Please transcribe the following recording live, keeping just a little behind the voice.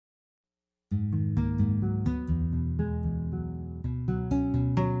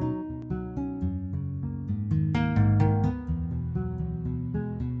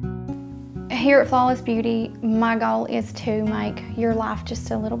Here at Flawless Beauty, my goal is to make your life just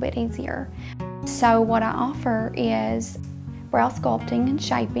a little bit easier. So what I offer is brow sculpting and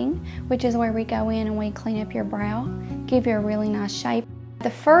shaping, which is where we go in and we clean up your brow, give you a really nice shape. The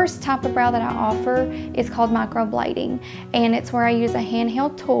first type of brow that I offer is called microblading, and it's where I use a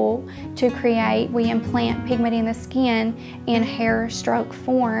handheld tool to create, we implant pigment in the skin in hair stroke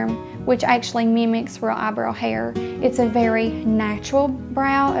form, which actually mimics real eyebrow hair. It's a very natural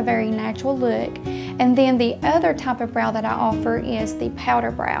brow, a very natural look. And then the other type of brow that I offer is the powder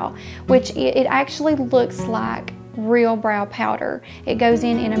brow, which it actually looks like real brow powder. It goes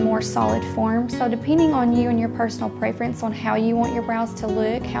in a more solid form. So depending on you and your personal preference on how you want your brows to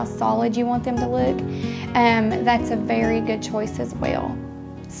look, how solid you want them to look, that's a very good choice as well.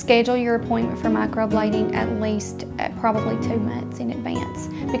 Schedule your appointment for microblading at least probably 2 months in advance,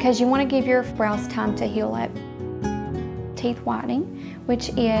 because you want to give your brows time to heal up. Teeth whitening, which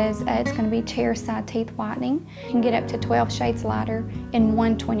is, it's going to be chair side teeth whitening. You can get up to 12 shades lighter in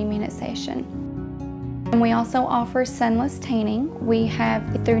one 20-minute session. And we also offer sunless tanning. We have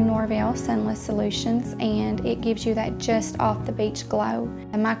it through Norvell Sunless Solutions, and it gives you that just off the beach glow.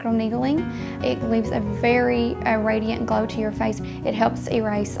 And microneedling, it leaves a very radiant glow to your face. It helps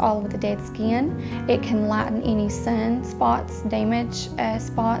erase all of the dead skin. It can lighten any sun spots, damage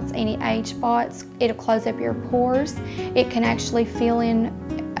spots, any age spots. It'll close up your pores. It can actually fill in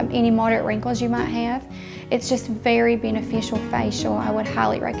any moderate wrinkles you might have. It's just very beneficial facial. I would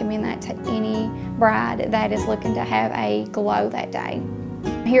highly recommend that to any bride that is looking to have a glow that day.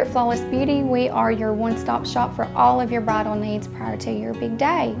 Here at Flawless Beauty, we are your one-stop shop for all of your bridal needs prior to your big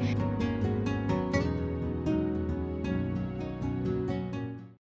day.